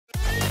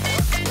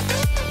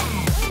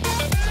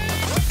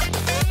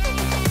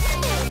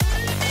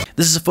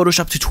This is a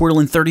Photoshop tutorial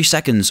in 30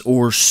 seconds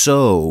or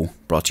so,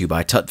 brought to you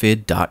by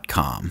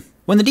tutvid.com.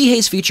 When the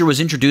Dehaze feature was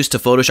introduced to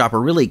Photoshop, or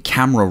really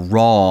Camera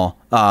Raw,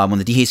 when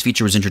the Dehaze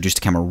feature was introduced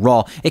to Camera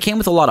Raw, it came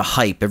with a lot of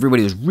hype.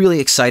 Everybody was really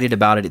excited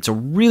about it. It's a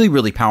really,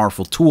 really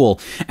powerful tool,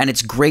 and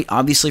it's great,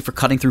 obviously, for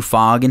cutting through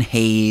fog and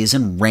haze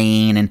and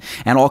rain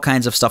and all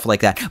kinds of stuff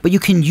like that. But you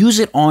can use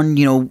it on,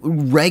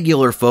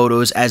 regular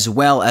photos as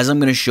well, as I'm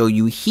going to show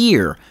you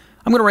here.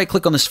 I'm going to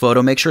right-click on this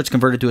photo, make sure it's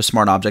converted to a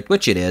smart object,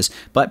 which it is.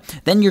 But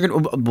then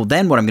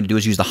then what I'm going to do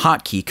is use the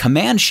hotkey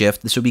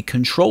Command-Shift. This would be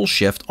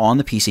Control-Shift on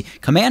the PC.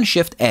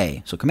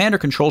 Command-Shift-A. So Command or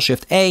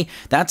Control-Shift-A.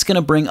 That's going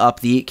to bring up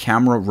the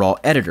Camera Raw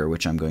editor,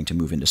 which I'm going to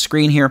move into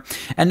screen here.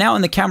 And now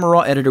in the Camera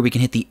Raw editor, we can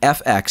hit the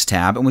FX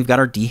tab, and we've got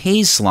our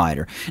Dehaze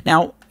slider.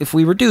 Now, if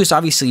we reduce,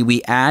 obviously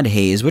we add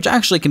haze, which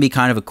actually can be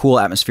kind of a cool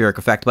atmospheric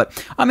effect,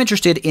 but I'm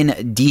interested in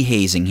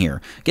dehazing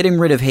here, getting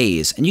rid of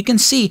haze. And you can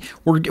see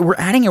we're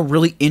adding a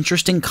really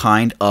interesting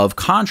kind of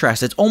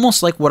contrast. It's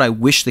almost like what I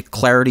wish the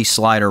clarity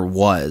slider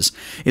was,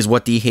 is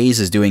what Dehaze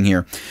is doing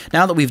here.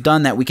 Now that we've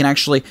done that, we can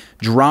actually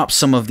drop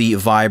some of the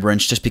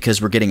vibrance just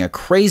because we're getting a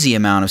crazy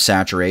amount of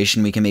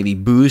saturation. We can maybe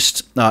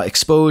boost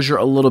exposure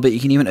a little bit. You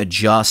can even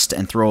adjust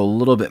and throw a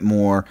little bit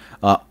more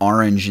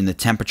orange in the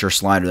temperature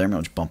slider there.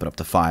 Maybe just bump it up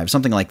to 5,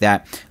 something like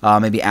that.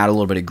 Maybe add a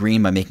little bit of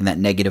green by making that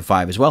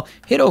 -5 as well.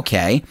 Hit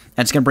OK, and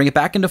it's going to bring it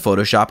back into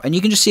Photoshop, and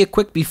you can just see a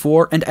quick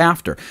before and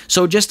after.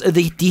 So just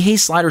the Dehaze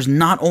slider is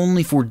not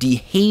only for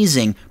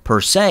dehazing per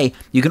se,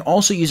 you can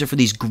also use it for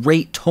these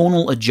great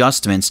tonal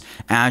adjustments,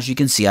 as you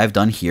can see I've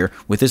done here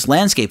with this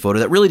landscape photo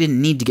that really didn't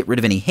need to get rid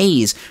of any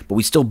haze, but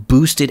we still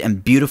boosted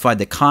and beautified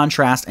the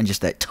contrast and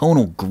just that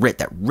tonal grit,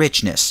 that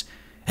richness.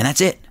 And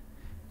that's it.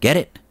 Get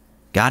it?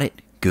 Got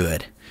it?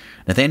 Good.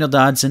 Nathaniel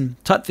Dodson,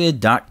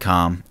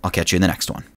 tutvid.com. I'll catch you in the next one.